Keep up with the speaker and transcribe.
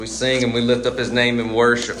We sing and we lift up his name in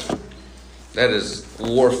worship. That is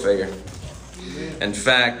warfare. In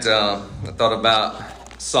fact, I thought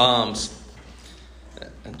about Psalms.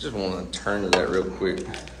 I just want to turn to that real quick.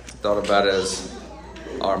 I thought about it as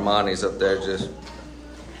Armani's up there just...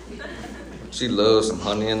 She loves some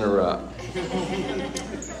honey in the rock.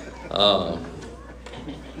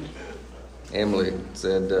 Emily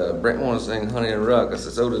said, Brent wants to sing Honey in the Rock. I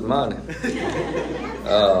said, so does Monty.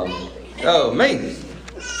 Oh, me.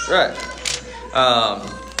 Right.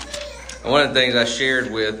 One of the things I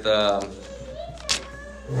shared with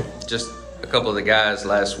just a couple of the guys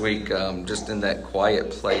last week, just in that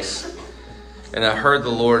quiet place, and I heard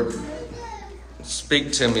the Lord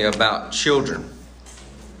speak to me about children.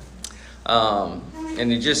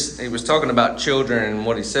 And he was talking about children, and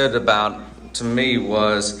what he said about to me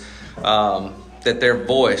was that their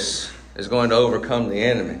voice is going to overcome the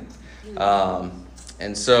enemy.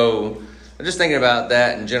 And so I'm just thinking about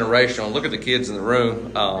that and generational. Look at the kids in the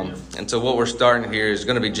room. And so what we're starting here is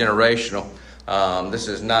going to be generational. This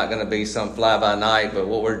is not going to be some fly-by-night, but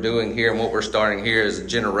what we're doing here and what we're starting here is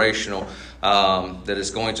generational that is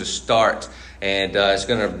going to start, and it's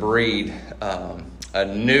going to breed a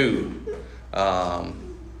new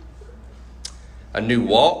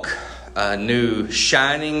walk, a new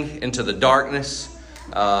shining into the darkness,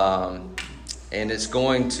 and it's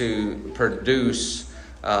going to produce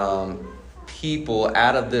people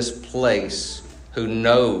out of this place who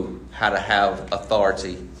know how to have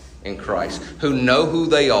authority in Christ, who know who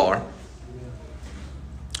they are,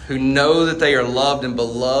 who know that they are loved and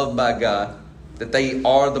beloved by God, that they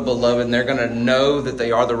are the beloved, and they're going to know that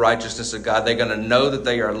they are the righteousness of God. They're going to know that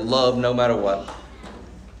they are loved no matter what.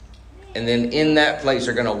 And then in that place,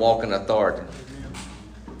 they're going to walk in authority.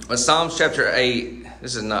 But Psalms chapter 8,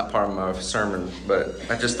 this is not part of my sermon, but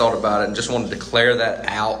I just thought about it and just want to declare that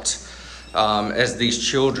out as these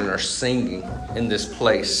children are singing in this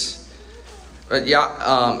place. But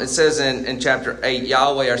it says in chapter 8,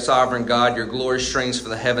 Yahweh, our sovereign God, your glory streams from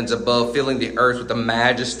the heavens above, filling the earth with the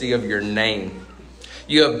majesty of your name.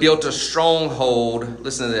 You have built a stronghold,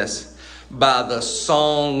 listen to this, by the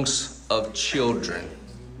songs of children.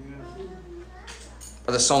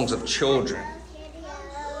 By the songs of children.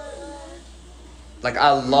 Like,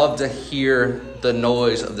 I love to hear the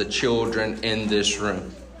noise of the children in this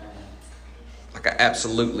room. Like, I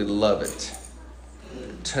absolutely love it.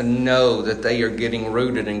 To know that they are getting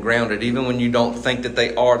rooted and grounded, even when you don't think that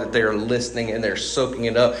they are listening and they're soaking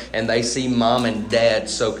it up, and they see mom and dad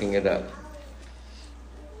soaking it up.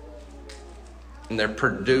 And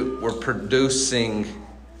we're producing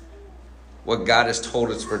what God has told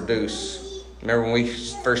us to produce. Remember when we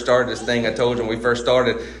first started this thing, I told you when we first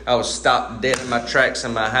started, I was stopped dead in my tracks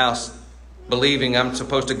in my house, believing I'm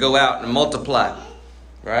supposed to go out and multiply.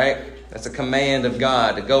 Right? That's a command of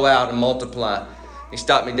God, to go out and multiply. He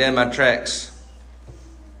stopped me dead in my tracks.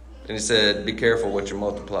 And he said, be careful what you're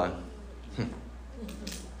multiplying.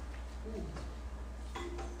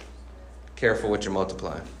 Careful what you're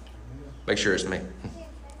multiplying. Make sure it's me.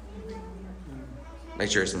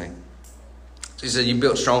 Make sure it's me. So he said, you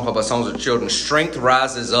built stronghold by songs of children. Strength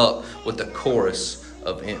rises up with the chorus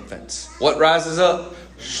of infants. What rises up?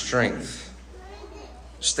 Strength.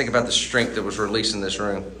 Just think about the strength that was released in this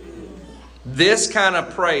room. This kind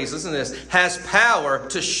of praise, listen to this, has power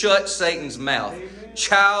to shut Satan's mouth.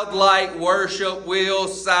 Childlike worship will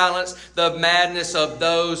silence the madness of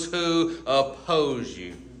those who oppose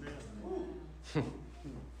you.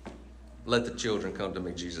 Let the children come to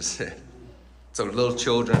me, Jesus said. So little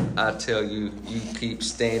children, I tell you, you keep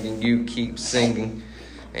standing, you keep singing,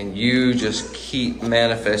 and you just keep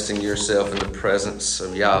manifesting yourself in the presence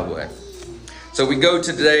of Yahweh. So we go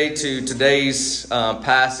today to today's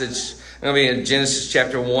passage. I'm going to be in Genesis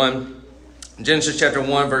chapter 1. Genesis chapter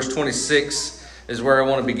 1, verse 26 is where I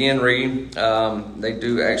want to begin reading. They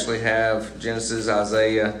do actually have Genesis,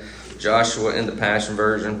 Isaiah, Joshua in the Passion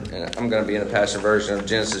Version. And I'm going to be in the Passion Version of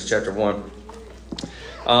Genesis chapter 1.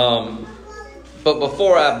 But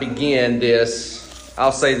before I begin this,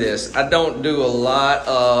 I'll say this. I don't do a lot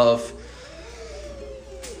of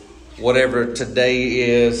whatever today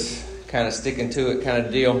is, kind of sticking to it kind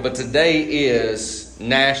of deal. But today is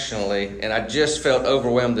nationally, and I just felt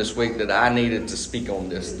overwhelmed this week that I needed to speak on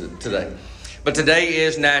this today. But today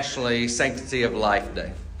is nationally Sanctity of Life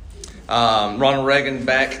Day. Ronald Reagan,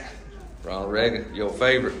 your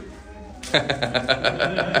favorite.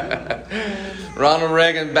 Ronald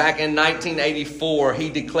Reagan, back in 1984, he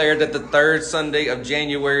declared that the third Sunday of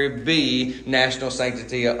January be National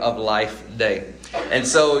Sanctity of Life Day. And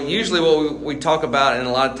so usually what we talk about, and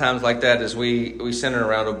a lot of times like that, is we center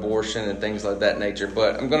around abortion and things like that nature.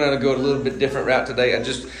 But I'm going to go a little bit different route today.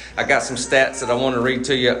 I got some stats that I want to read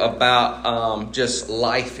to you about just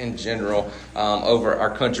life in general over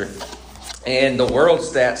our country. And the world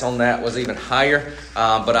stats on that was even higher,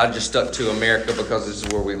 but I just stuck to America because this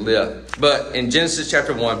is where we live. But in Genesis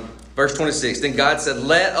chapter 1, verse 26, then God said,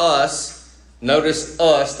 let us, notice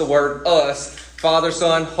us, the word us, Father,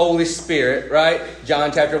 Son, Holy Spirit, right?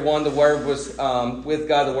 John chapter 1, the word was with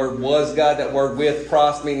God, the word was God, that word with,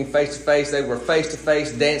 pros, meaning face to face. They were face to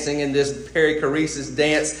face dancing in this perichoresis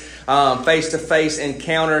dance, face to face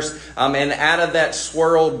encounters. And out of that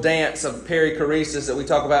swirl dance of perichoresis that we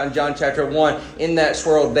talk about in John chapter 1, in that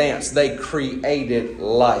swirl dance, they created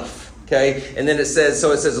life. Okay? And then it says,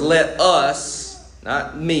 let us,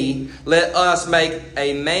 not me, let us make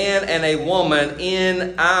a man and a woman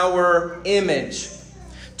in our image,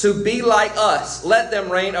 to be like us. Let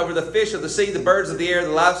them reign over the fish of the sea, the birds of the air,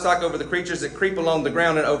 the livestock, over the creatures that creep along the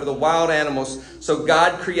ground, and over the wild animals. So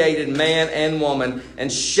God created man and woman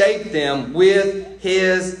and shaped them with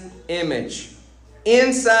His image.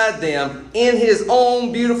 Inside them, in His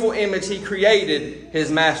own beautiful image, He created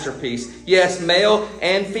His masterpiece. Yes, male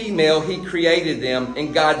and female, He created them.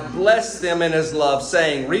 And God blessed them in His love,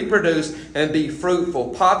 saying, reproduce and be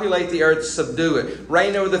fruitful. Populate the earth, subdue it.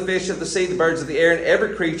 Reign over the fish of the sea, the birds of the air, and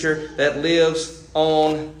every creature that lives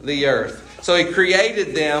on the earth. So He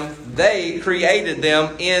created them. They created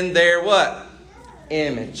them in their what?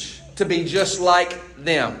 Image. To be just like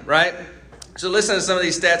them, right? So listen to some of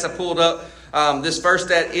these stats I pulled up. This first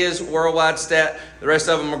stat is worldwide stat. The rest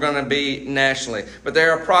of them are going to be nationally. But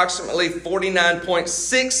there are approximately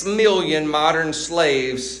 49.6 million modern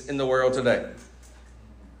slaves in the world today.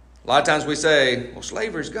 A lot of times we say, well,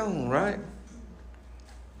 slavery's gone, right?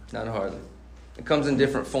 Not hardly. It comes in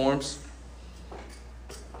different forms.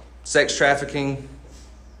 Sex trafficking,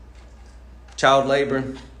 child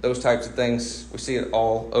labor, those types of things. We see it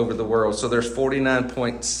all over the world. So there's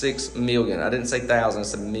 49.6 million. I didn't say thousand, I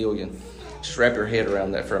said million. Just wrap your head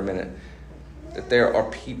around that for a minute. That there are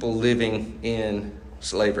people living in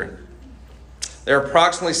slavery. There are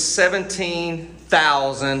approximately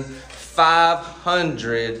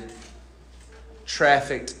 17,500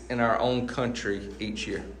 trafficked in our own country each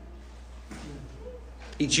year.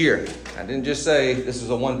 Each year. I didn't just say this is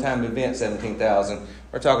a one-time event, 17,000.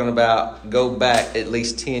 We're talking about go back at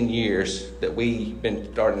least 10 years that we've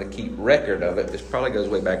been starting to keep record of it. This probably goes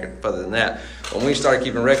way back further than that. When we started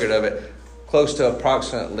keeping record of it, close to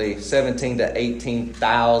approximately 17 to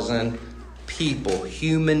 18,000 people,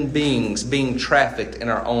 human beings, being trafficked in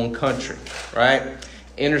our own country, right?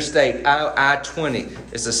 Interstate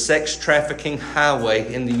I-20 is a sex trafficking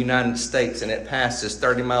highway in the United States, and it passes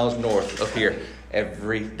 30 miles north of here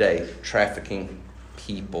every day, trafficking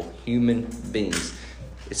people, human beings.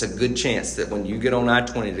 It's a good chance that when you get on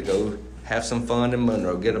I-20 to go have some fun in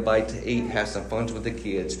Monroe, get a bite to eat, have some fun with the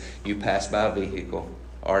kids, you pass by a vehicle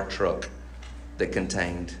or a truck that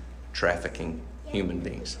contained trafficking human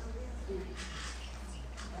beings.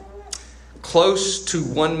 Close to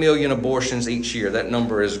 1 million abortions each year. That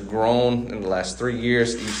number has grown in the last 3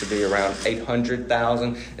 years. It used to be around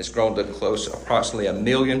 800,000. It's grown to close to approximately 1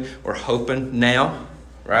 million. We're hoping now,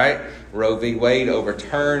 right? Roe v. Wade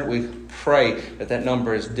overturned. We pray that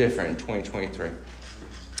number is different in 2023.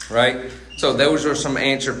 Right? So those are some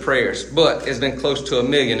answered prayers. But it's been close to 1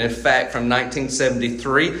 million. In fact, from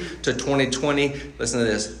 1973 to 2020, listen to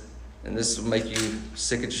this. And this will make you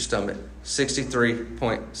sick at your stomach.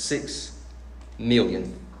 63.6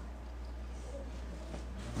 million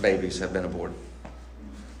babies have been aborted.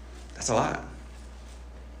 That's a lot.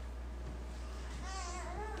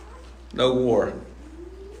 No war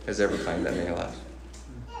has ever claimed that many lives.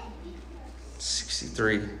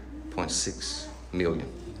 63.6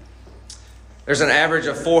 million. There's an average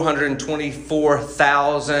of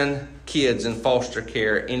 424,000 kids in foster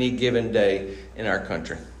care any given day in our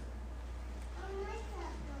country.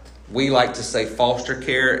 We like to say foster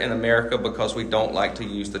care in America because we don't like to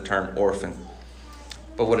use the term orphan.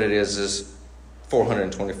 But what it is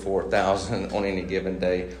 424,000 on any given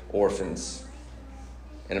day orphans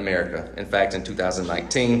in America. In fact, in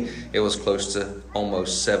 2019, it was close to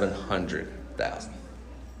almost 700,000.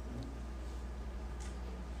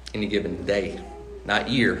 Any given day, not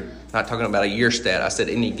year. Not talking about a year stat. I said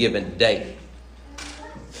any given day.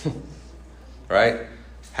 Right?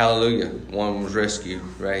 Hallelujah. One was rescued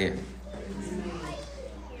right here.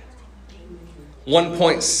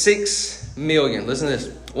 1.6 million. Listen to this.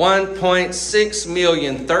 1.6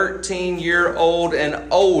 million 13-year-old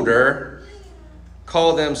and older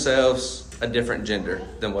call themselves a different gender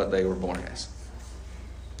than what they were born as.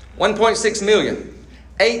 1.6 million.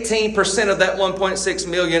 18% of that 1.6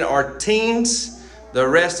 million are teens. The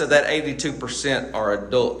rest of that 82% are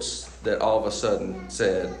adults that all of a sudden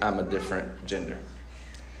said, I'm a different gender.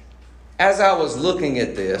 As I was looking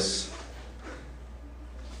at this,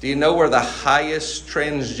 do you know where the highest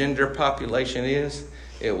transgender population is?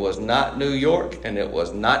 It was not New York and it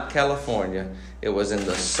was not California. It was in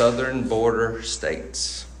the southern border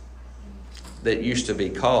states that used to be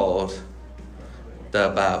called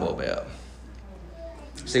the Bible Belt.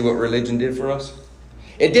 See what religion did for us?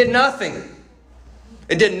 It did nothing.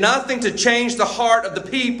 It did nothing to change the heart of the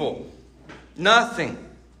people. Nothing.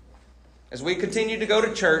 As we continue to go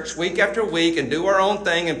to church week after week and do our own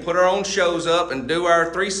thing and put our own shows up and do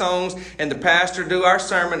our 3 songs and the pastor do our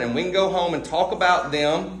sermon and we can go home and talk about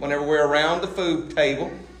them whenever we're around the food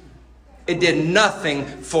table, it did nothing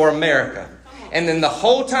for America. And then the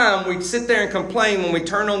whole time we sit there and complain when we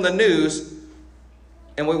turn on the news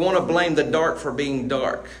and we want to blame the dark for being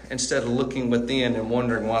dark instead of looking within and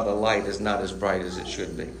wondering why the light is not as bright as it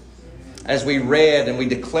should be. As we read and we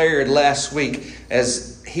declared last week,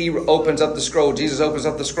 as he opens up the scroll, Jesus opens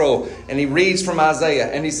up the scroll and he reads from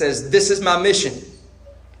Isaiah and he says, this is my mission.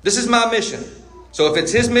 This is my mission. So if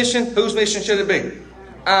it's his mission, whose mission should it be?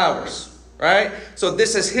 Ours. Right? So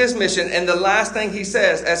this is his mission. And the last thing he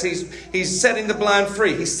says as he's setting the blind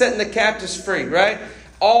free, he's setting the captives free, right?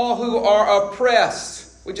 All who are oppressed.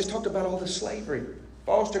 We just talked about all the slavery,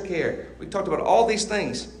 foster care. We talked about all these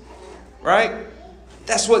things, right?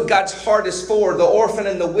 That's what God's heart is for. The orphan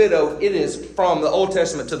and the widow, it is from the Old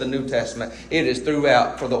Testament to the New Testament. It is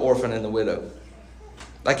throughout for the orphan and the widow.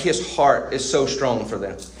 Like his heart is so strong for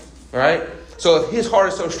them, right? So if his heart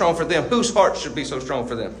is so strong for them, whose heart should be so strong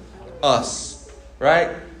for them? Us, right?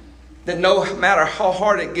 That no matter how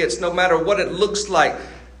hard it gets, no matter what it looks like,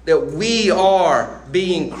 that we are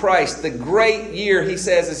being Christ. The great year, he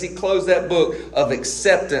says, as he closed that book, of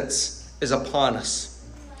acceptance is upon us.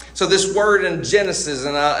 So this word in Genesis,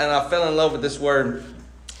 and I fell in love with this word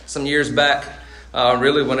some years back,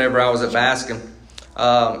 really whenever I was at Baskin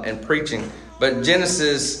and preaching. But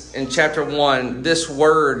Genesis in chapter 1, this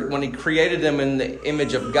word, when he created them in the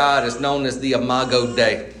image of God, is known as the Imago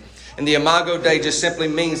Dei. And the Imago Dei just simply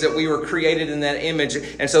means that we were created in that image.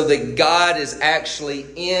 And so that God is actually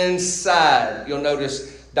inside. You'll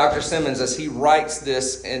notice Dr. Simmons, as he writes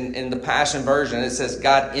this in the Passion Version, it says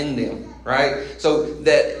God in them, right? So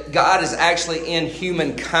that God is actually in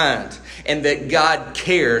humankind and that God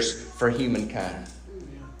cares for humankind.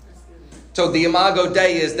 So the Imago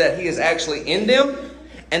Dei is that he is actually in them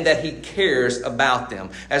and that he cares about them.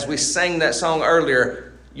 As we sang that song earlier,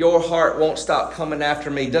 your heart won't stop coming after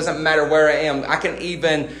me. Doesn't matter where I am. I can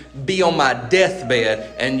even be on my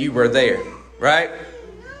deathbed and you were there. Right?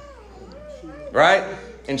 Right?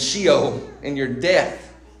 In Sheol, in your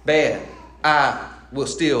deathbed, I will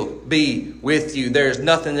still be with you. There's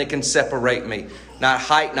nothing that can separate me. Not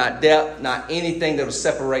height, not depth, not anything that will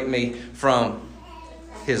separate me from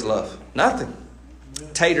his love. Nothing.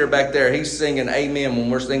 Tater back there, he's singing amen when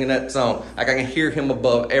we're singing that song. Like I can hear him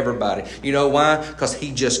above everybody. You know why? Because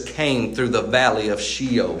he just came through the valley of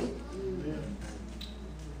Sheol.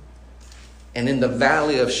 And in the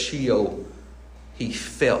valley of Sheol, he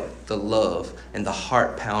felt the love and the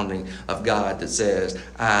heart pounding of God that says,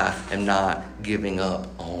 I am not giving up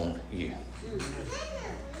on you.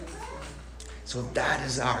 So that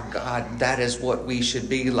is our God. That is what we should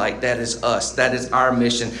be like. That is us. That is our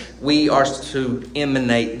mission. We are to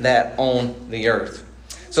emanate that on the earth.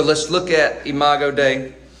 So let's look at Imago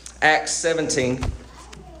Dei, Acts 17.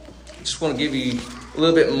 Just want to give you a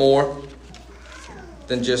little bit more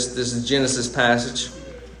than just this Genesis passage.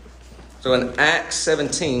 So in Acts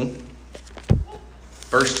 17,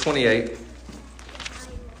 verse 28.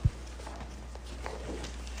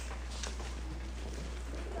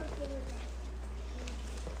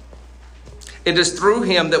 It is through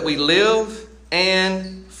him that we live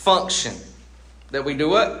and function. That we do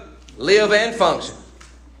what? Live and function.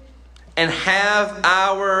 And have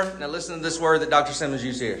our, now listen to this word that Dr. Simmons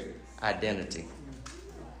used here, identity.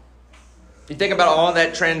 You think about all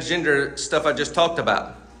that transgender stuff I just talked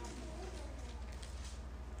about.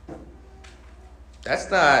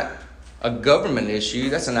 That's not a government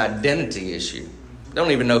issue. That's an identity issue. They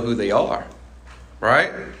don't even know who they are.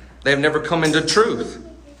 Right? They've never come into truth.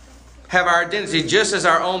 Have our identity, just as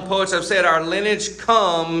our own poets have said, our lineage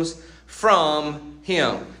comes from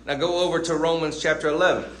him. Now go over to Romans chapter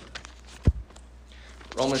 11.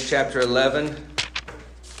 Romans chapter 11.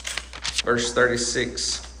 Verse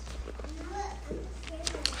 36.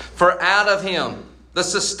 For out of him, the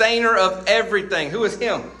sustainer of everything. Who is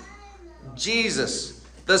him? Jesus.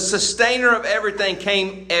 The sustainer of everything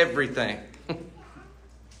came everything. Let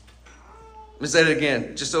me say it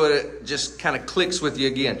again, just so it just kind of clicks with you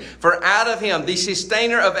again. For out of him, the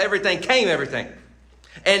sustainer of everything, came everything.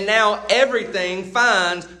 And now everything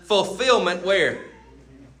finds fulfillment where?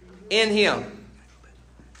 In him.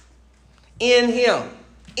 In him.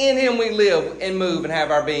 In him we live and move and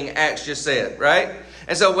have our being, Acts just said, right?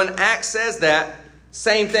 And so when Acts says that,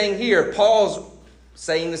 same thing here. Paul's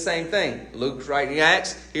saying the same thing. Luke's writing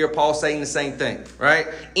Acts. Here Paul's saying the same thing, right?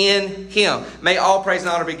 In him. May all praise and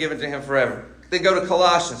honor be given to him forever. Then go to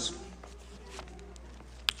Colossians.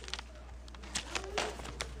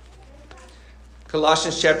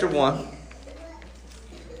 Colossians chapter 1.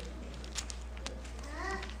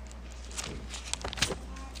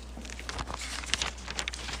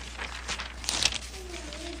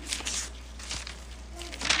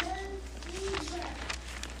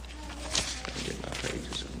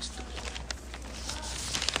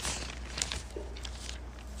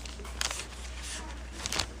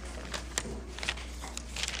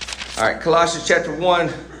 All right, Colossians chapter 1,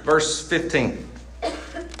 verse 15.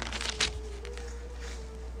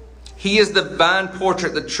 He is the divine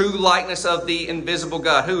portrait, the true likeness of the invisible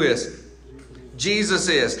God. Who is? Jesus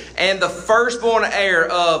is. And the firstborn heir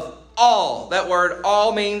of all. That word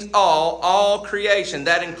all means all creation.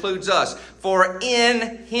 That includes us. For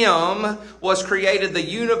in him was created the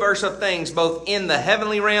universe of things, both in the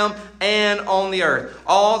heavenly realm and on the earth.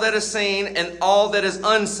 All that is seen and all that is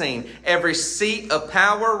unseen. Every seat of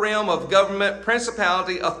power, realm of government,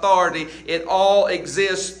 principality, authority. It all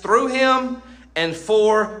exists through him and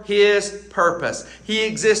for his purpose. He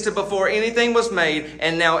existed before anything was made,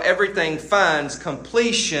 and now everything finds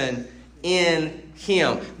completion in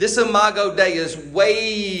him. This Imago Dei is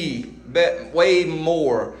way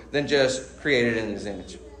more than just created in his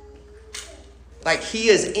image. Like he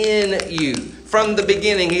is in you. From the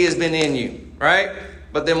beginning, he has been in you, right?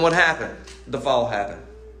 But then what happened? The fall happened.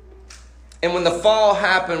 And when the fall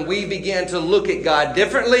happened, we began to look at God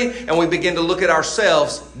differently, and we began to look at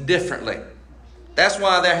ourselves differently. That's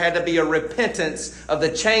why there had to be a repentance of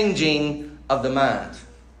the changing of the mind.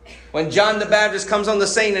 When John the Baptist comes on the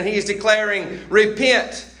scene and he's declaring,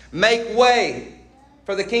 repent, make way,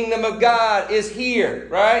 for the kingdom of God is here,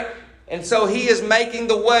 right? And so he is making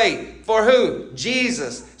the way for who?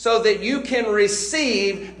 Jesus. So that you can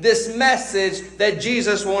receive this message that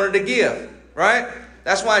Jesus wanted to give, right?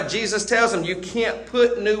 That's why Jesus tells them you can't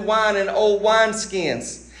put new wine in old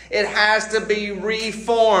wineskins. It has to be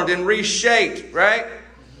reformed and reshaped, right?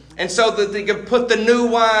 And so that they can put the new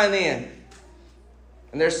wine in.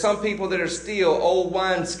 And there's some people that are still old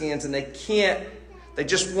wineskins and they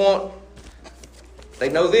just want, they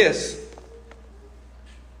know this.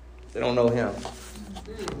 They don't know him.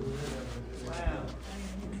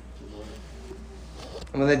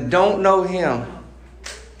 And when they don't know him,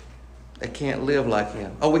 they can't live like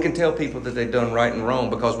him. Oh, we can tell people that they've done right and wrong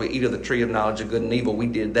because we eat of the tree of knowledge of good and evil. We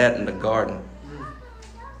did that in the garden.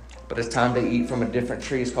 But it's time to eat from a different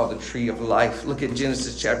tree. It's called the tree of life. Look at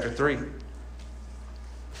Genesis chapter 3.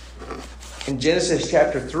 In Genesis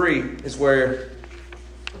chapter 3 is where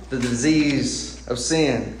the disease of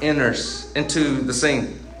sin enters into the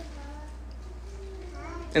scene.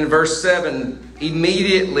 In verse 7,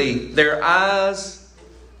 immediately their eyes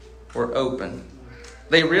were open.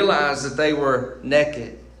 They realized that they were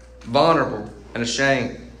naked, vulnerable, and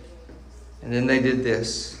ashamed. And then they did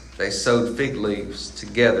this. They sewed fig leaves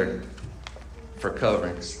together for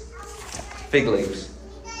coverings. Fig leaves.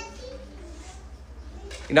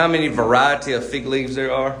 You know how many variety of fig leaves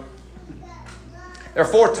there are? There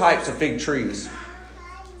are 4 types of fig trees.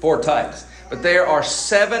 4 types. But there are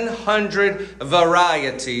 700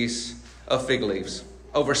 varieties of fig leaves.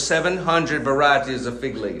 Over 700 varieties of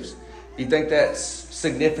fig leaves. You think that's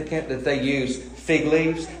significant that they use fig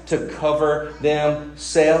leaves to cover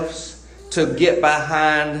themselves, to get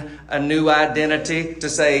behind a new identity, to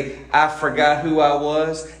say, I forgot who I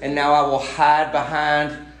was, and now I will hide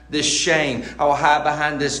behind this shame. I will hide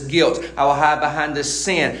behind this guilt. I will hide behind this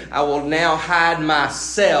sin. I will now hide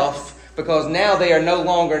myself because now they are no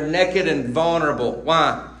longer naked and vulnerable.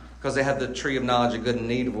 Why? Because they have the tree of knowledge of good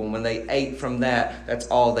and evil. And when they ate from that, that's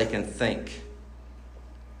all they can think.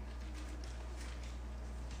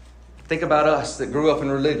 Think about us that grew up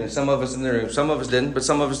in religion. Some of us in the room. Some of us didn't, but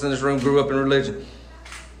some of us in this room grew up in religion.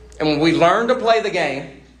 And when we learned to play the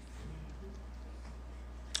game,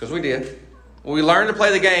 because we did, when we learned to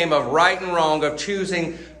play the game of right and wrong, of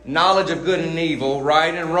choosing knowledge of good and evil,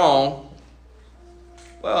 right and wrong,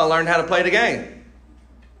 Well, I learned how to play the game.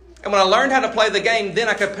 And when I learned how to play the game, then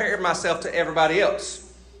I compared myself to everybody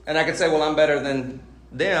else. And I could say, well, I'm better than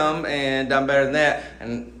them, and I'm better than that.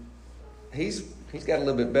 And he's got a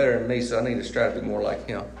little bit better than me, so I need to strive to be more like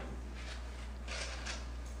him.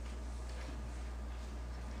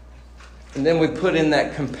 And then we put in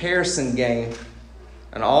that comparison game,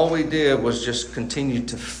 and all we did was just continue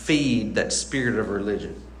to feed that spirit of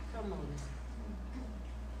religion.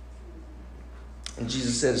 And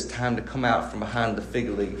Jesus said it's time to come out from behind the fig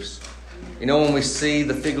leaves. You know, when we see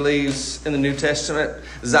the fig leaves in the New Testament,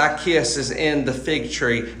 Zacchaeus is in the fig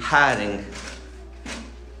tree hiding.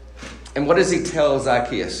 And what does he tell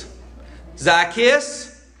Zacchaeus?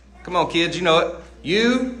 Zacchaeus, come on kids, you know it.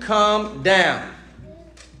 You come down.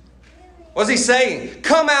 What's he saying?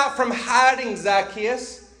 Come out from hiding,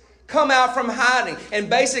 Zacchaeus. Come out from hiding. And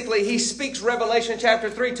basically he speaks Revelation chapter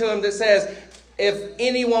 3 to him that says, if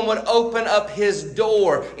anyone would open up his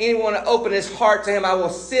door, anyone would open his heart to him, I will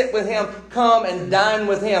sit with him, come and dine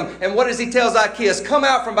with him. And what does he tell Zacchaeus? Come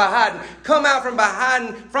out from behind. Come out from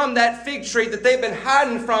behind from that fig tree that they've been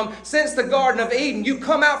hiding from since the Garden of Eden. You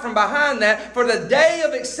come out from behind that, for the day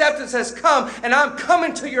of acceptance has come, and I'm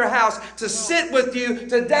coming to your house to sit with you,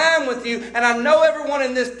 to dine with you. And I know everyone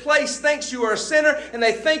in this place thinks you are a sinner, and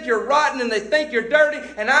they think you're rotten, and they think you're dirty.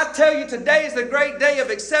 And I tell you, today is the great day of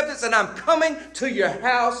acceptance, and I'm coming to your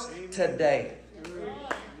house today.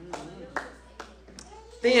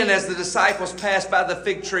 Then as the disciples pass by the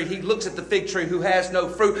fig tree, he looks at the fig tree who has no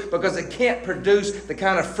fruit because it can't produce the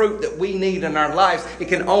kind of fruit that we need in our lives. It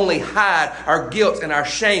can only hide our guilt and our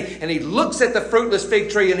shame. And he looks at the fruitless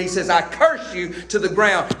fig tree and he says, I curse you to the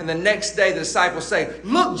ground. And the next day the disciples say,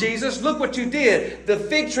 look, Jesus, look what you did. The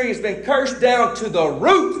fig tree has been cursed down to the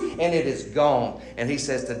root and it is gone. And he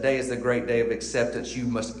says, today is the great day of acceptance. You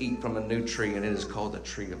must eat from a new tree, and it is called the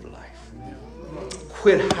tree of life.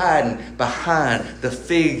 Quit hiding behind the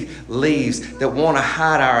fig leaves that want to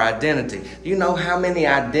hide our identity. You know how many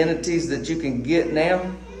identities that you can get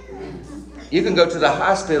now? You can go to the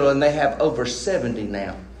hospital and they have over 70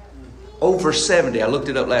 now. Over 70. I looked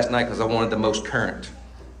it up last night because I wanted the most current.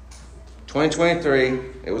 2023,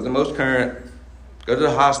 it was the most current. Go to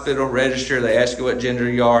the hospital, register. They ask you what gender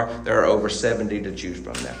you are. There are over 70 to choose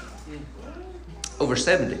from now. Over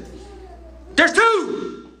 70. There's 2!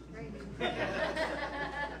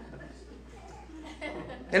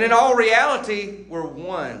 And in all reality, we're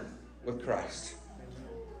one with Christ.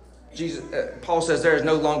 Paul says there is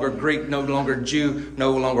no longer Greek, no longer Jew,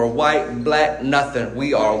 no longer white, black, nothing.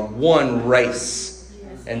 We are one race,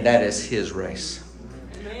 and that is his race.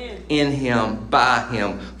 In him, by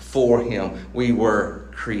him, for him, we were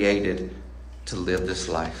created to live this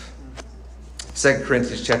life. 2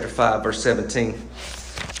 Corinthians chapter 5, verse 17.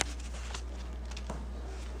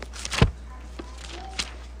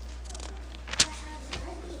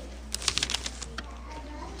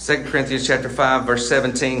 2 Corinthians chapter 5, verse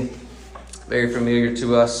 17. Very familiar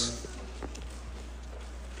to us.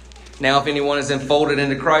 Now, if anyone is enfolded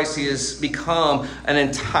into Christ, he has become an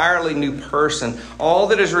entirely new person. All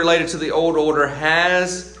that is related to the old order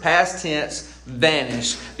has, past tense,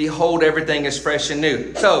 vanished. Behold, everything is fresh and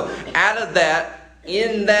new. So, out of that,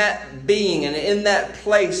 in that being and in that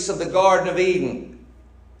place of the Garden of Eden,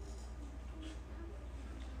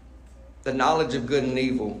 the knowledge of good and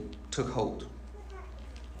evil took hold.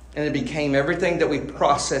 And it became everything that we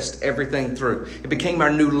processed everything through. It became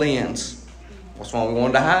our new lens. What's wrong? We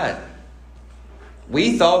wanted to hide.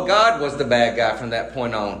 We thought God was the bad guy from that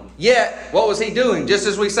point on. Yet, what was he doing? Just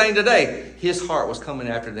as we sang today, his heart was coming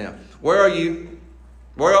after them. Where are you?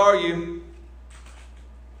 Where are you?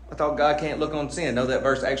 I thought God can't look on sin. No, that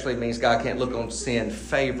verse actually means God can't look on sin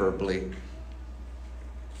favorably.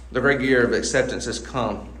 The great year of acceptance has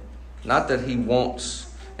come. Not that he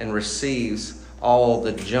wants and receives all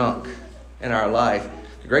the junk in our life.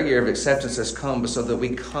 The great year of acceptance has come so that we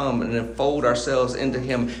come and enfold ourselves into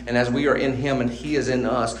him. And as we are in him and he is in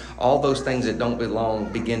us, all those things that don't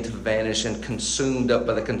belong begin to vanish and consumed up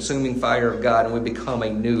by the consuming fire of God, and we become a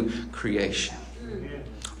new creation.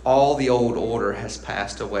 All the old order has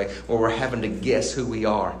passed away, where we're having to guess who we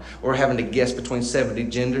are. We're having to guess between 70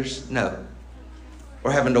 genders. No. We're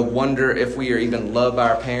having to wonder if we are even loved by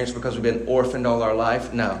our parents because we've been orphaned all our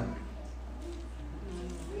life. No.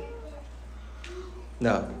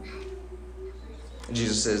 No.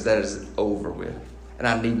 Jesus says that is over with. And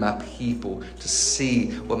I need my people to see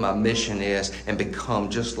what my mission is and become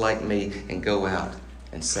just like me and go out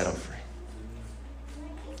and set them free.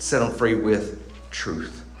 Set them free with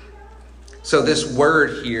truth. So this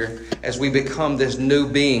word here, as we become this new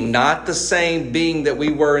being, not the same being that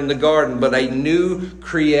we were in the garden, but a new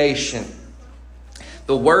creation.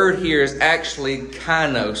 The word here is actually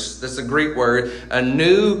kainos. That's a Greek word. A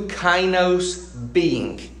new kainos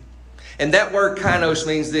being. And that word kainos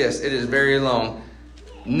means this. It is very long.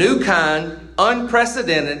 New kind,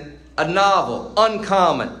 unprecedented, a novel,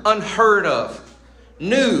 uncommon, unheard of.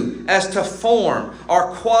 New as to form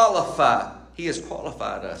or qualify. He has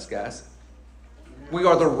qualified us, guys. We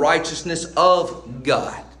are the righteousness of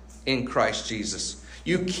God in Christ Jesus.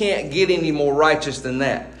 You can't get any more righteous than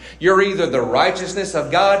that. You're either the righteousness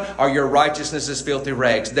of God or your righteousness is filthy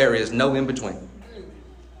rags. There is no in between.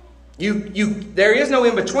 There is no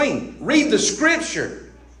in between. Read the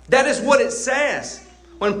scripture. That is what it says.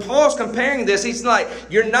 When Paul's comparing this, he's like,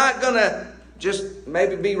 you're not going to just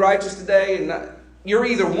maybe be righteous today. And you're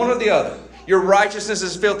either one or the other. Your righteousness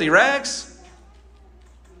is filthy rags.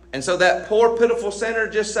 And so that poor, pitiful sinner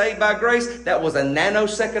just saved by grace, that was a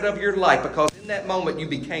nanosecond of your life, because in that moment you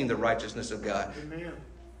became the righteousness of God. Amen.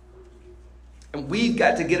 And we've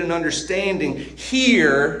got to get an understanding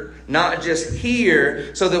here, not just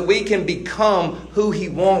here, so that we can become who He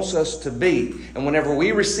wants us to be. And whenever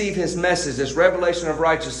we receive His message, this revelation of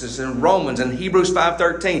righteousness in Romans and Hebrews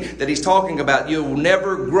 5:13 that He's talking about, you will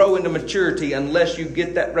never grow into maturity unless you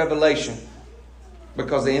get that revelation.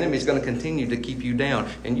 Because the enemy is going to continue to keep you down.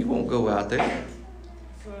 And you won't go out there.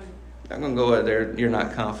 You're not going to go out there. You're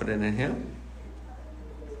not confident in Him.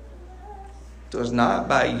 So it's not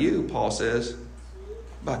by you, Paul says.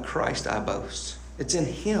 By Christ I boast. It's in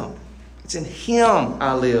Him. It's in Him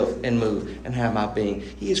I live and move and have my being.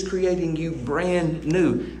 He is creating you brand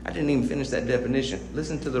new. I didn't even finish that definition.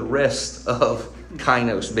 Listen to the rest of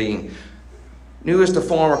kainos being. New is to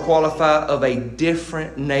form or qualify of a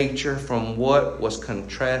different nature from what was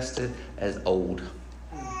contrasted as old.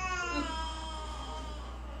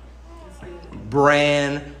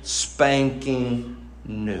 Brand spanking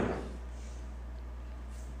new.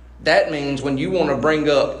 That means when you want to bring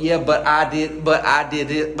up, yeah, but I did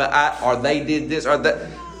it, or they did this, or that.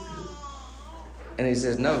 And he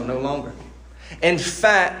says, no longer. In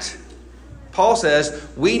fact, Paul says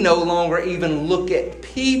we no longer even look at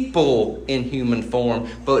people in human form,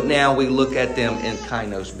 but now we look at them in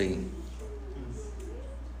kainos being.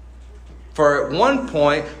 For at one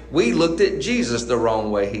point, we looked at Jesus the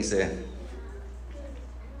wrong way, he said.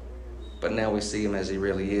 But now we see Him as He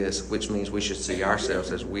really is, which means we should see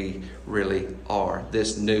ourselves as we really are.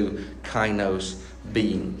 This new kainos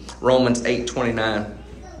being. Romans 8:29.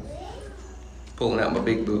 Pulling out my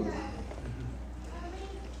big book.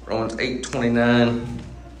 Romans 8:29.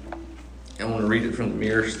 I want to read it from the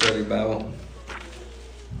Mirror Study Bible.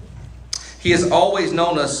 He has always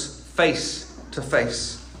known us face to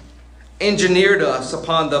face, engineered us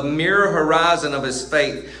upon the mirror horizon of His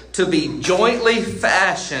faith to be jointly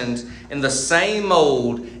fashioned in the same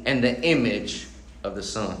mold and the image of the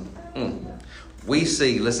Son. We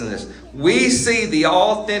see, listen to this, we see the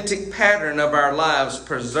authentic pattern of our lives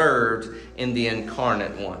preserved in the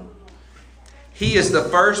incarnate one. He is the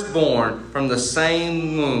firstborn from the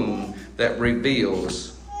same womb that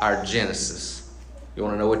reveals our Genesis. You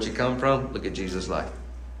want to know what you come from? Look at Jesus' life.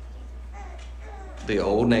 The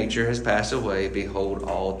old nature has passed away. Behold,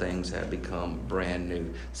 all things have become brand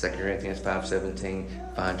new. 2 Corinthians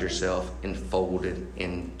 5:17. Find yourself enfolded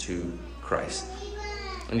into Christ.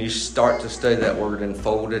 When you start to study that word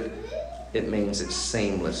enfolded, it means it's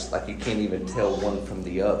seamless. Like you can't even tell one from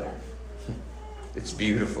the other. It's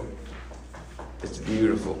beautiful. It's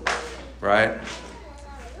beautiful, right?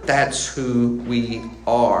 That's who we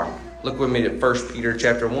are. Look with me at 1 Peter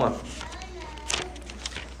chapter 1.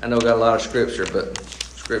 I know I got a lot of scripture, but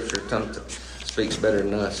scripture speaks better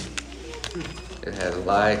than us. It has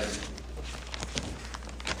life.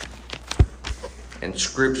 And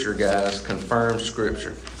scripture, guys, confirms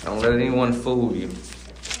scripture. Don't let anyone fool you.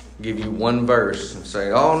 Give you one verse and say,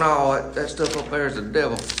 oh no, that stuff up there is the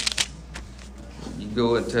devil. You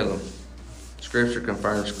go and tell them. Scripture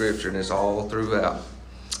confirms scripture, and it's all throughout.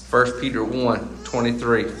 1 Peter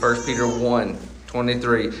 1:23. 1 Peter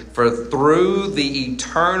 1:23. For through the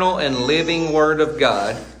eternal and living Word of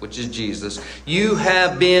God, which is Jesus, you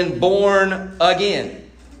have been born again.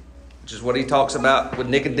 Which is what he talks about with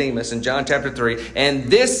Nicodemus in John chapter 3. And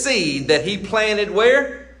this seed that He planted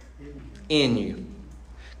where? In you.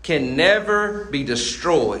 Can never be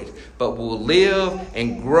destroyed, but will live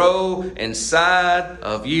and grow inside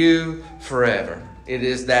of you forever. It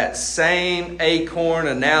is that same acorn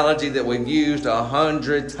analogy that we've used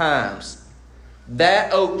 100 times.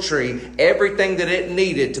 That oak tree, everything that it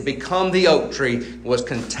needed to become the oak tree was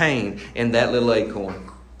contained in that little acorn.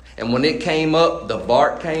 And when it came up, the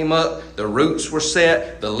bark came up, the roots were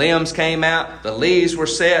set, the limbs came out, the leaves were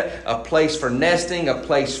set, a place for nesting, a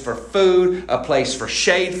place for food, a place for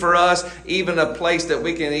shade for us, even a place that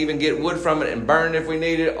we can even get wood from it and burn if we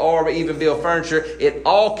need it, or even build furniture. It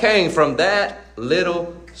all came from that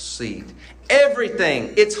little seed.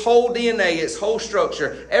 Everything, its whole DNA, its whole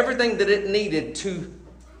structure, everything that it needed to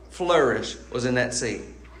flourish was in that seed.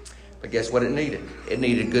 But guess what it needed? It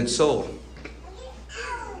needed good soil.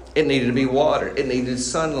 It needed to be watered. It needed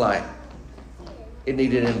sunlight. It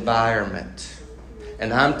needed environment.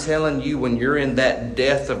 And I'm telling you, when you're in that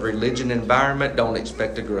death of religion environment, don't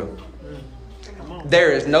expect to grow.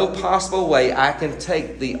 There is no possible way I can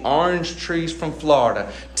take the orange trees from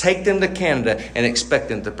Florida, take them to Canada, and expect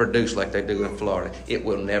them to produce like they do in Florida. It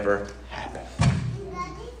will never happen.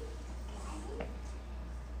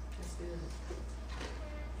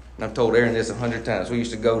 And I've told Aaron this 100 times. We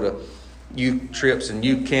used to go to youth trips and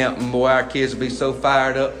youth camp, and boy, our kids would be so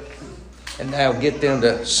fired up. And I would get them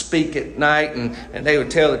to speak at night, and they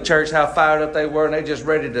would tell the church how fired up they were, and they just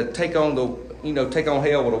ready to take on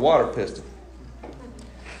hell with a water pistol.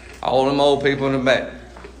 All them old people in the back.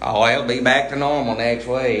 Oh, they'll be back to normal next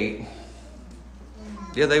week.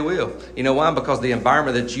 Yeah, they will. You know why? Because the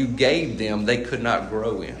environment that you gave them, they could not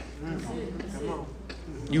grow in.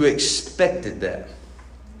 You expected that.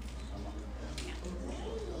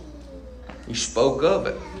 You spoke of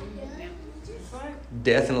it.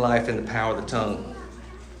 Death and life in the power of the tongue.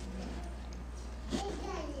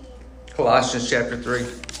 Colossians chapter 3.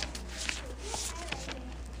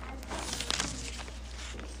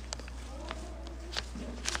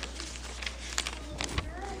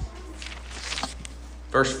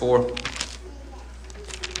 Verse 4.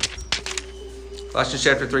 Colossians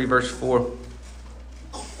chapter 3, verse 4.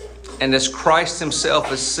 And as Christ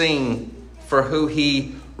himself is seen for who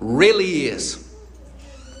he really is.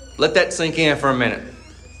 Let that sink in for a minute.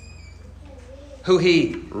 Who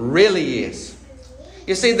he really is.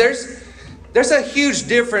 You see, there's a huge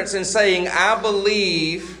difference in saying, I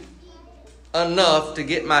believe enough to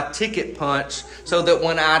get my ticket punched so that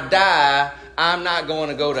when I die, I'm not going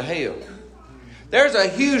to go to hell. There's a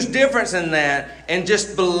huge difference in that and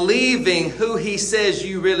just believing who he says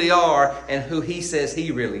you really are and who he says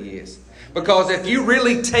he really is. Because if you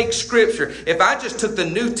really take Scripture, if I just took the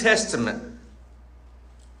New Testament,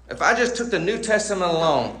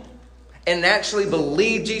 alone and actually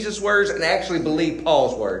believe Jesus' words and actually believe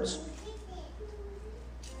Paul's words,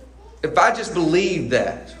 if I just believed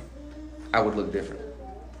that, I would look different.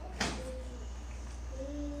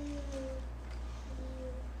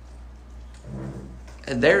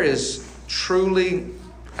 And there is truly,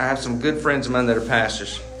 I have some good friends of mine that are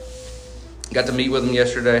pastors. Got to meet with them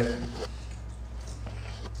yesterday.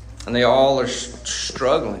 And they all are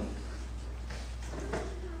struggling.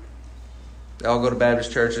 They all go to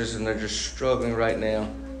Baptist churches and they're just struggling right now.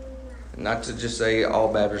 Not to just say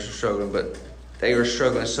all Baptists are struggling, but they are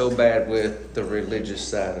struggling so bad with the religious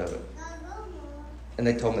side of it. And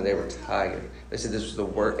they told me they were tired. They said this was the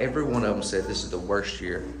worst. Every one of them said this is the worst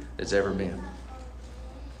year it's ever been.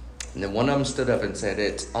 And then one of them stood up and said,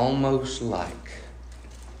 it's almost like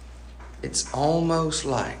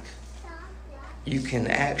you can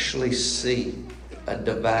actually see a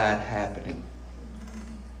divide happening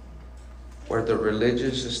where the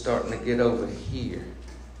religious is starting to get over here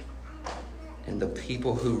and the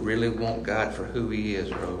people who really want God for who he is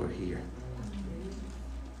are over here.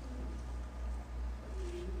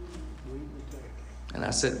 And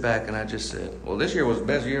I sit back and I just said, well, this year was the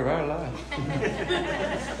best year of our life.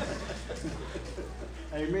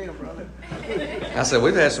 Amen, brother. I said,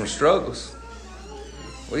 we've had some struggles.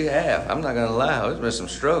 We have. I'm not going to lie. There's been some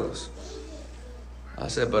struggles. I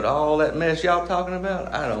said, but all that mess y'all talking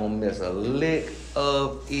about, I don't miss a lick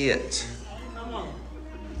of it.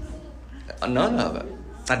 None of it.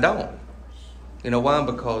 I don't. You know why?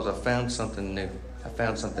 Because I found something new. I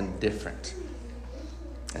found something different.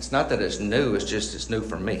 It's not that it's new. It's just it's new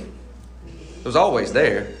for me. It was always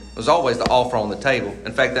there. It was always the offer on the table.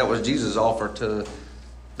 In fact, that was Jesus' offer to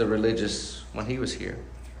the religious when he was here.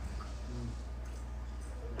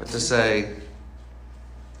 But to say,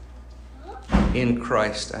 in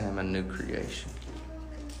Christ I am a new creation.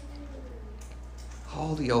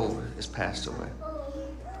 All the old is passed away.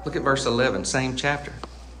 Look at verse 11, same chapter.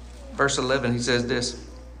 Verse 11, he says this.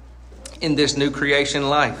 In this new creation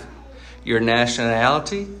life, your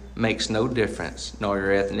nationality makes no difference, nor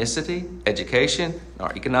your ethnicity, education,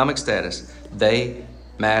 nor economic status. They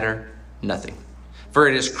matter nothing. For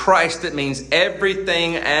it is Christ that means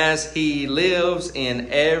everything as he lives in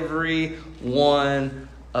every one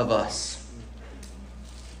of us.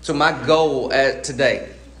 So my goal today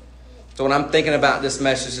So when I'm thinking about this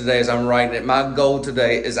message today as I'm writing it, my goal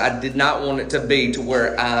today is I did not want it to be to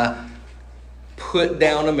where I put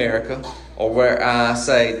down America or where I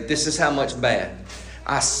say, this is how much bad.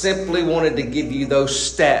 I simply wanted to give you those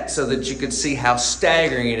stats so that you could see how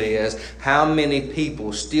staggering it is, how many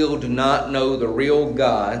people still do not know the real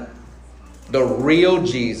God, the real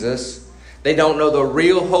Jesus. They don't know the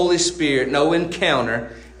real Holy Spirit, no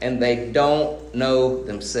encounter, and they don't know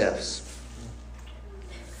themselves.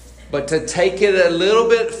 But to take it a little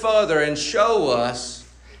bit further and show us,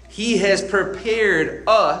 He has prepared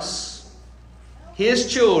us, His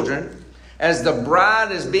children, as the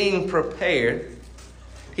bride is being prepared.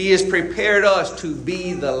 He has prepared us to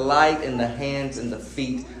be the light in the hands and the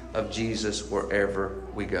feet of Jesus wherever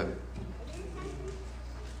we go.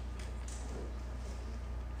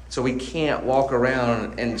 So we can't walk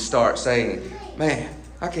around and start saying, man,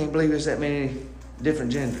 I can't believe there's that many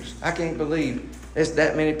different genders. I can't believe there's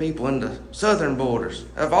that many people in the southern borders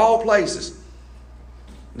of all places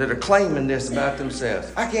that are claiming this about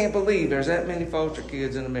themselves. I can't believe there's that many foster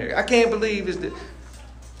kids in America. I can't believe it's...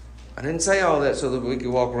 I didn't say all that so that we could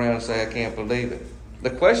walk around and say, I can't believe it. The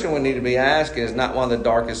question we need to be asking is not why the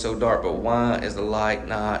dark is so dark, but why is the light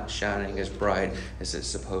not shining as bright as it's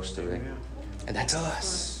supposed to be? And that's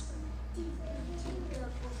us.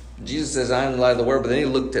 Jesus says, I am the light of the world, but then He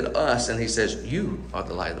looked at us and He says, you are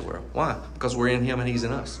the light of the world. Why? Because we're in Him and He's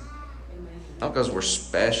in us. Not because we're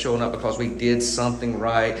special, not because we did something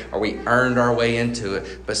right or we earned our way into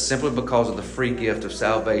it, but simply because of the free gift of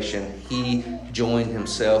salvation. He joined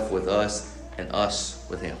Himself with us and us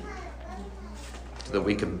with Him so that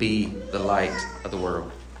we could be the light of the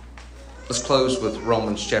world. Let's close with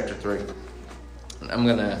Romans chapter 3. I'm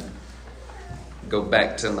going to go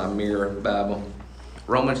back to my mirror Bible.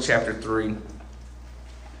 Romans chapter 3.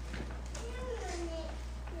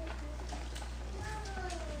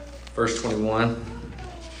 Verse 21.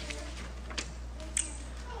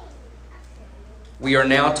 We are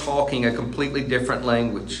now talking a completely different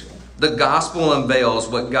language. The gospel unveils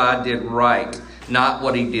what God did right, not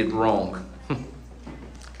what He did wrong.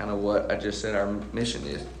 Kind of what I just said our mission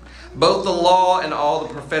is. Both the law and all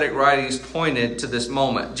the prophetic writings pointed to this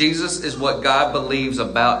moment. Jesus is what God believes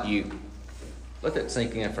about you. Let that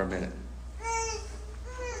sink in for a minute.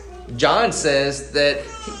 John says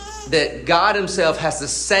that God Himself has the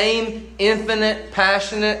same infinite,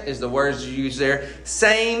 passionate, is the words you use there,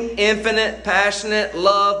 same infinite, passionate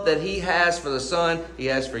love that He has for the Son, He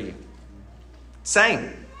has for you.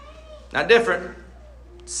 Same. Not different.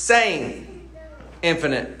 Same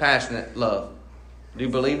infinite, passionate love. Do you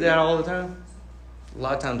believe that all the time? A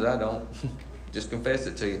lot of times I don't. Just confess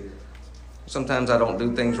it to you. Sometimes I don't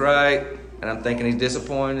do things right, and I'm thinking He's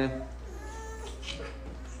disappointed.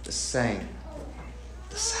 The same.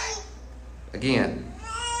 The same. Again,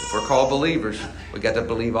 if we're called believers, we got to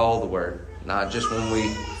believe all the Word, not just when we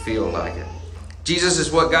feel like it. Jesus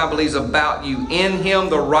is what God believes about you. In Him,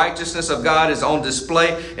 the righteousness of God is on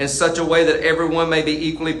display in such a way that everyone may be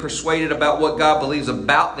equally persuaded about what God believes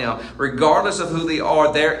about them. Regardless of who they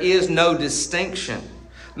are, there is no distinction.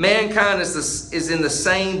 Mankind is in the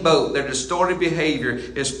same boat. Their distorted behavior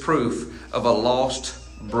is proof of a lost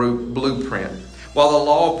blueprint. While the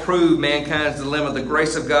law proved mankind's dilemma, the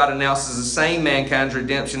grace of God announces the same mankind's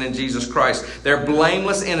redemption in Jesus Christ. Their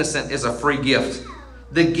blameless innocence is a free gift.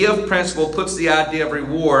 The gift principle puts the idea of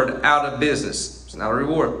reward out of business. It's not a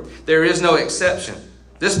reward. There is no exception.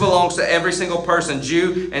 This belongs to every single person,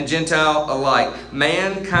 Jew and Gentile alike.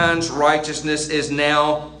 Mankind's righteousness is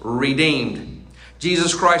now redeemed.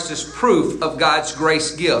 Jesus Christ is proof of God's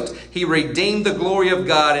grace gift. He redeemed the glory of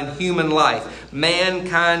God in human life.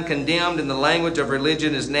 Mankind condemned in the language of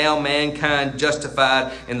religion is now mankind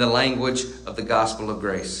justified in the language of the gospel of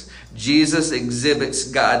grace. Jesus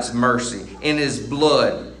exhibits God's mercy in His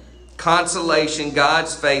blood. Consolation,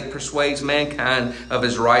 God's faith persuades mankind of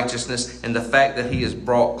His righteousness and the fact that He has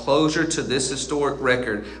brought closure to this historic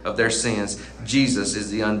record of their sins. Jesus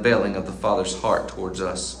is the unveiling of the Father's heart towards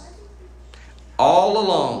us. All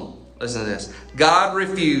along, listen to this, God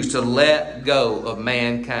refused to let go of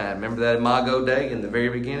mankind. Remember that Imago Day in the very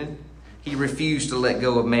beginning? He refused to let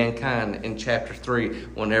go of mankind in chapter 3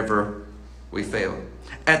 whenever we fail.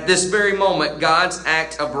 At this very moment, God's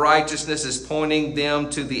act of righteousness is pointing them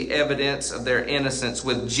to the evidence of their innocence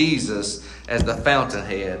with Jesus as the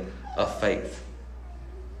fountainhead of faith.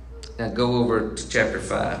 Now go over to chapter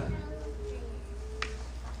 5,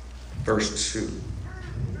 verse 2.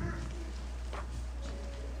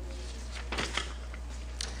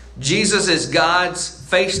 Jesus is God's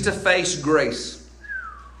face-to-face grace.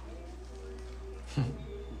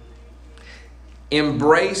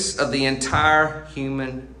 embrace of the entire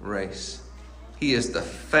human race. He is the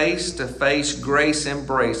face-to-face grace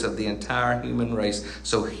embrace of the entire human race.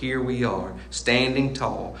 So here we are, standing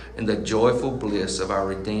tall in the joyful bliss of our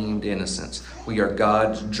redeemed innocence. We are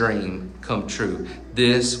God's dream come true.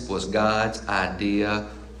 This was God's idea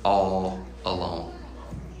all along.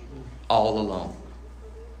 All along.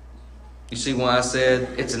 You see why I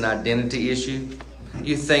said it's an identity issue?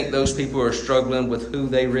 You think those people are struggling with who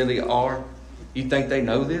they really are? You think they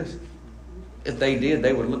know this? If they did,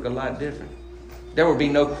 they would look a lot different. There would be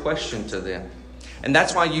no question to them. And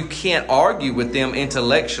that's why you can't argue with them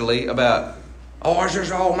intellectually about, oh, it's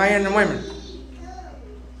just all men and women.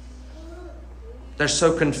 They're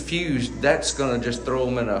so confused, that's going to just throw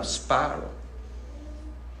them in a spiral.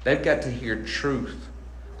 They've got to hear truth.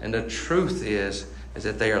 And the truth is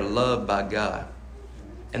that they are loved by God.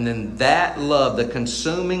 And then that love, the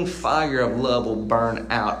consuming fire of love, will burn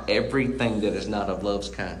out everything that is not of love's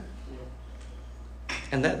kind.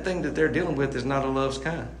 And that thing that they're dealing with is not of love's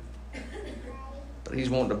kind. But He's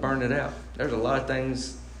wanting to burn it out. There's a lot of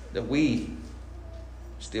things that we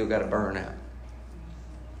still got to burn out.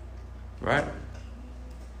 Right?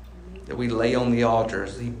 That we lay on the altar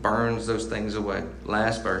as He burns those things away.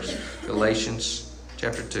 Last verse, Galatians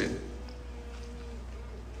chapter 2.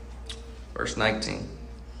 Verse 19.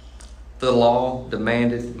 The law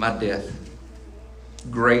demanded my death.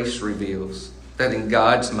 Grace reveals that in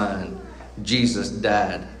God's mind, Jesus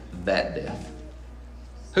died that death.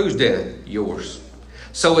 Whose death? Yours.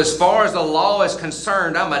 So as far as the law is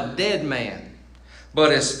concerned, I'm a dead man.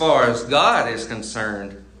 But as far as God is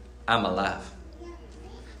concerned, I'm alive.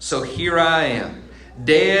 So here I am,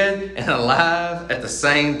 dead and alive at the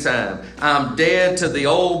same time. I'm dead to the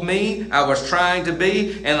old me I was trying to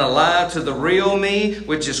be, and alive to the real me,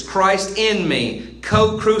 which is Christ in me.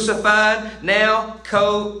 Co-crucified, now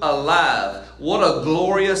co-alive. What a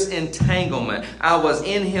glorious entanglement. I was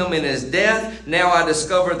in Him in His death. Now I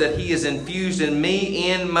discover that He is infused in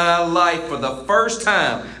me in my life. For the first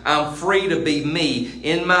time, I'm free to be me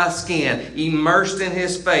in my skin, immersed in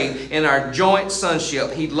His faith, in our joint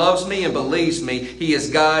sonship. He loves me and believes me. He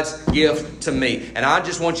is God's gift to me. And I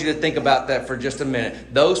just want you to think about that for just a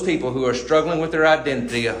minute. Those people who are struggling with their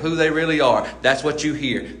identity of who they really are, that's what you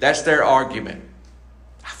hear. That's their argument.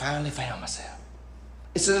 I finally found myself.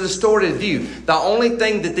 It's a distorted view. The only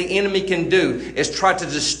thing that the enemy can do is try to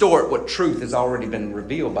distort what truth has already been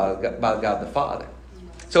revealed by God the Father.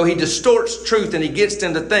 So he distorts truth and he gets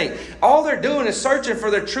them to think. All they're doing is searching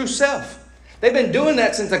for their true self. They've been doing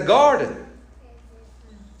that since the garden.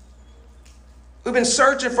 We've been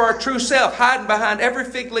searching for our true self, hiding behind every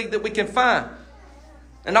fig leaf that we can find.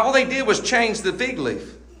 And all they did was change the fig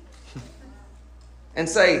leaf and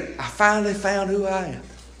say, I finally found who I am.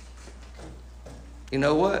 You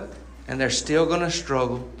know what? And they're still going to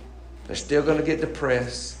struggle. They're still going to get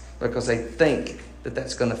depressed because they think that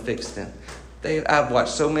that's going to fix them. I've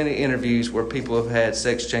watched so many interviews where people have had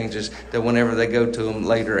sex changes that whenever they go to them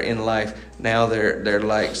later in life, now they're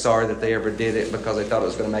like sorry that they ever did it because they thought it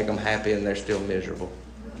was going to make them happy, and they're still miserable.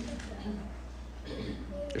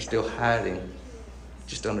 They're still hiding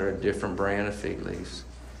just under a different brand of fig leaves.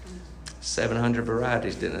 700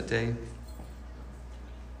 varieties, didn't I tell you?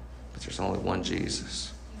 But there's only one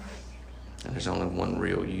Jesus. And there's only one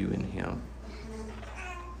real you in Him.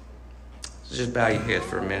 So just bow your head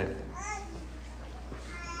for a minute.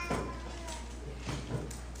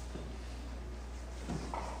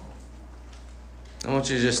 I want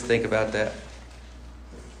you to just think about that.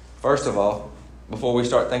 First of all, before we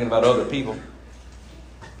start thinking about other people,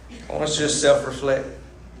 I want us to just self-reflect.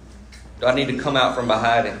 Do I need to come out from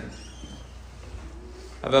behind Him?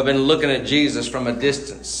 Have I been looking at Jesus from a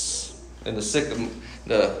distance in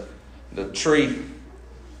the tree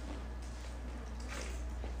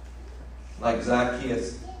like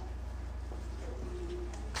Zacchaeus?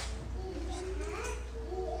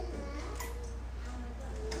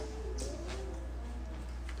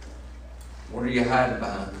 What are you hiding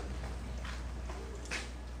behind?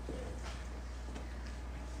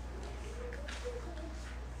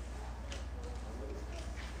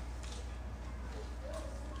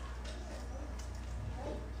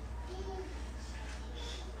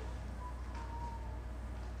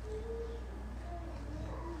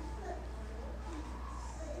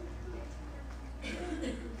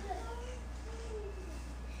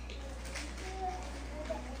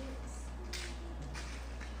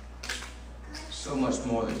 So much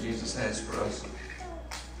more that Jesus has for us.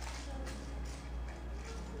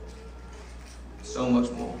 So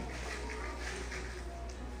much more.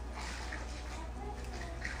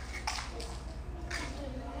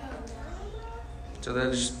 So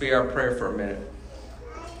that'll just be our prayer for a minute.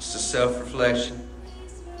 self-reflection.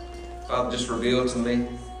 Father, just reveal to me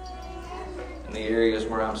in the areas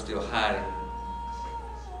where I'm still hiding.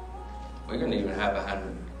 We couldn't even hide behind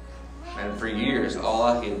it. And for years, all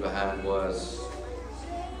I hid behind was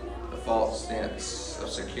the false sense of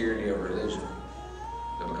security of religion.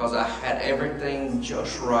 But because I had everything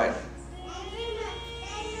just right,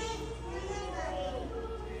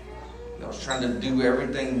 I was trying to do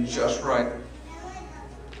everything just right.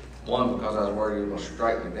 One, because I was worried he was going to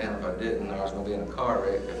strike me down if I didn't, or I was going to be in a car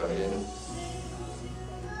wreck if I didn't.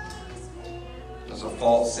 There's a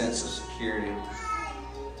false sense of security.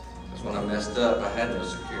 Because when I messed up, I had no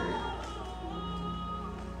security.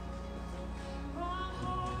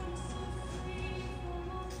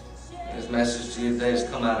 And his message to you today is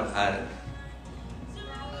come out of hiding.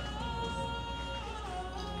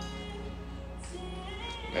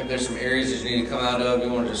 Maybe there's some areas that you need to come out of. You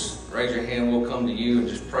want to just raise your hand, we'll come to you and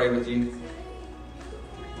just pray with you.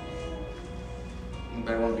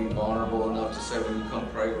 Anybody want to be vulnerable enough to say, will you come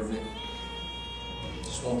pray with me?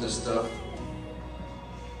 Just want this stuff.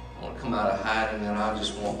 I want to come out of hiding, and I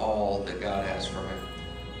just want all that God has for me.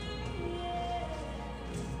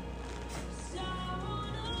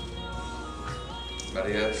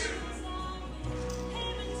 Anybody else?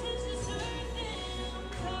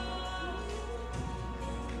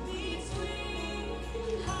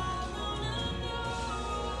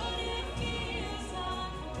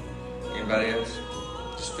 Anybody else?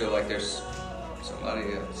 Just feel like there's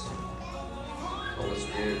somebody else. Holy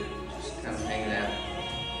Spirit just kind of hanging out.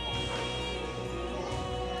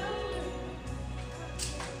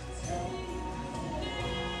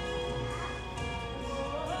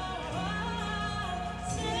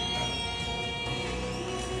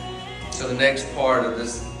 So the next part of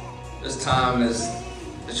this time is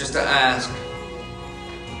just to ask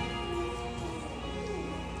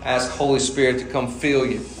Holy Spirit to come fill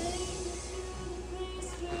you.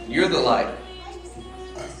 You're the light.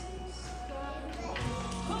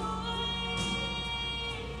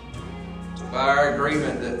 So by our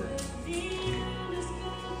agreement that we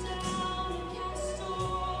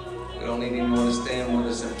don't need anyone to stand with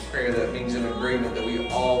us in prayer, that means an agreement that we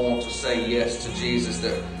all want to say yes to Jesus,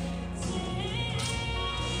 that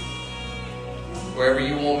wherever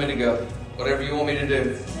you want me to go, whatever you want me to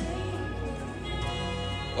do,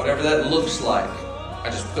 whatever that looks like, I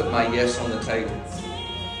just put my yes on the table.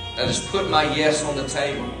 I just put my yes on the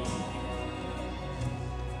table.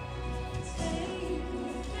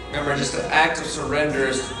 Remember, just an act of surrender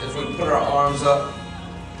as we put our arms up.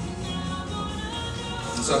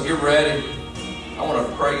 And so if you're ready, I want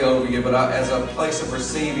to pray over you, but as a place of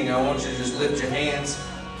receiving, I want you to just lift your hands.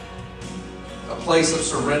 A place of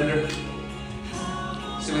surrender.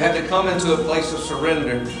 See, we have to come into a place of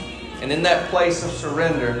surrender. And in that place of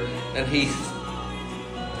surrender, and He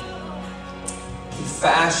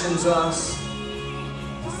fashions us,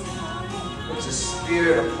 puts His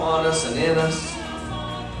Spirit upon us and in us.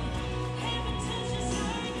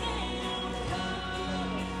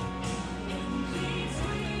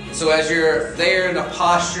 So as you're there in a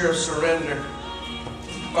posture of surrender,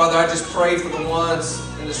 Father, I just pray for the ones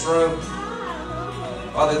in this room,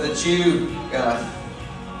 Father, that you, God,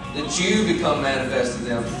 that you become manifest to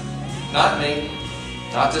them. Not me,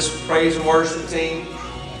 not this praise and worship team,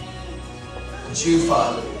 but you,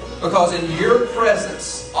 Father. Because in your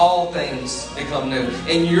presence, all things become new.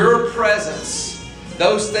 In your presence,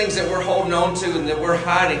 those things that we're holding on to and that we're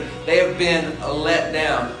hiding, they have been let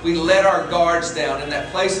down. We let our guards down. In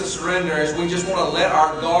that place of surrender, as we just want to let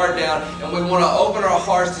our guard down and we want to open our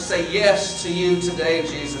hearts to say yes to you today,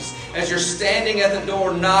 Jesus. As you're standing at the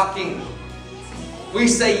door knocking, we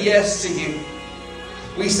say yes to you.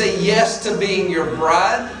 We say yes to being your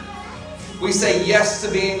bride. We say yes to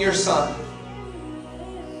being your son.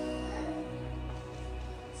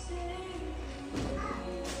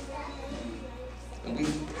 And we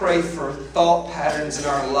pray for thought patterns in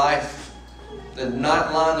our life that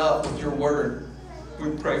not line up with your word.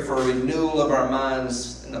 We pray for a renewal of our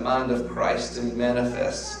minds in the mind of Christ to be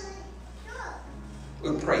manifest.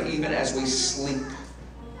 We pray even as we sleep.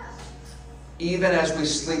 Even as we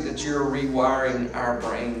sleep, that you're rewiring our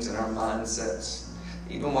brains and our mindsets.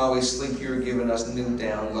 Even while we sleep, you're giving us new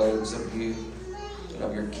downloads of you and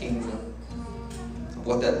of your kingdom. Of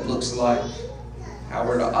what that looks like, how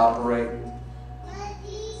we're to operate.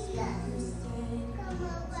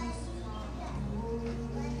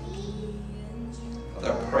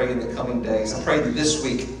 Father, I pray in the coming days, I pray that this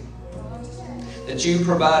week, that you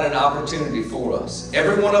provide an opportunity for us.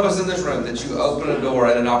 Every one of us in this room, that you open a door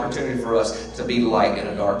and an opportunity for us to be light in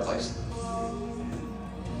a dark place.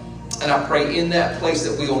 And I pray in that place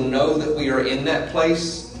that we will know that we are in that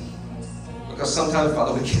place, Because sometimes,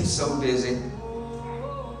 Father, we get so busy.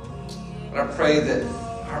 But I pray that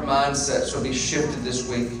our mindsets will be shifted this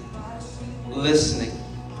week. Listening.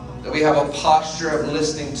 That we have a posture of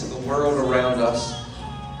listening to the world around us.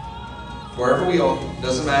 Wherever we are,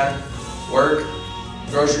 doesn't matter. Work,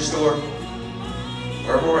 grocery store,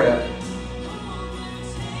 wherever we're at.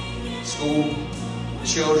 School,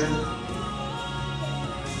 children.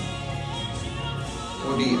 That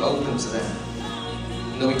we'll be open to that.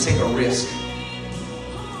 And that we take a risk.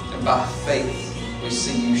 And by faith, we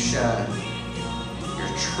see you shine your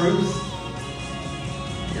truth,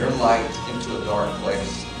 your light into a dark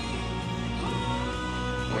place.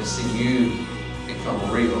 We see you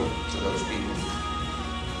become real to those people.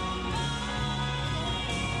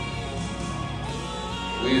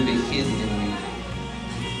 We would be hidden in you.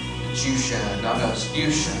 That you shine, not us.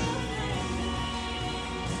 You shine.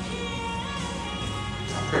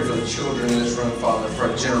 I pray for the children in this room, Father,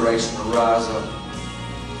 for a generation to rise up.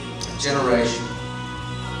 A generation.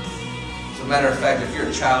 As a matter of fact, if you're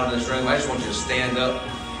a child in this room, I just want you to stand up.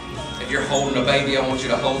 If you're holding a baby, I want you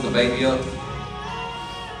to hold the baby up.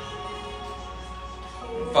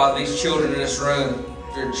 Father, these children in this room,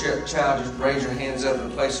 if you're a child, just raise your hands up in a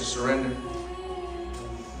place of surrender.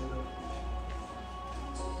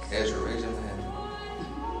 Ezra, raise your hand.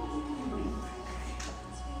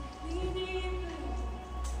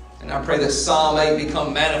 And I pray that Psalm 8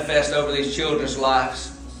 become manifest over these children's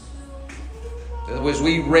lives. As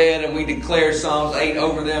we read and we declared Psalms 8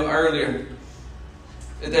 over them earlier,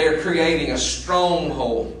 that they are creating a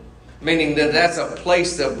stronghold. Meaning that that's a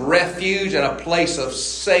place of refuge and a place of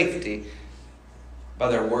safety by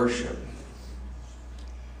their worship.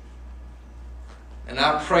 And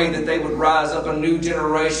I pray that they would rise up a new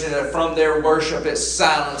generation that from their worship it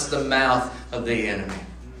silenced the mouth of the enemy.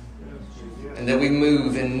 And that we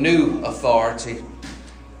move in new authority.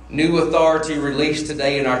 New authority released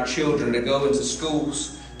today in our children to go into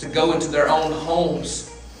schools, to go into their own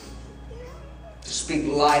homes, to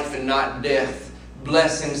speak life and not death.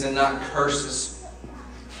 Blessings and not curses.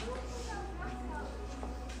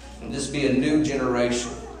 And this be a new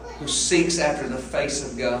generation who seeks after the face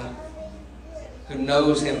of God, who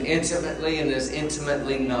knows Him intimately and is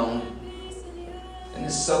intimately known, and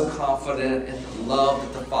is so confident in the love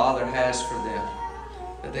that the Father has for them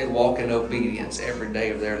that they walk in obedience every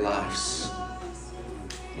day of their lives.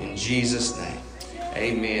 In Jesus' name,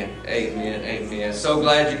 amen, amen, amen. So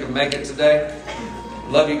glad you could make it today.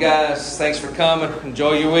 Love you guys. Thanks for coming.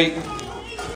 Enjoy your week.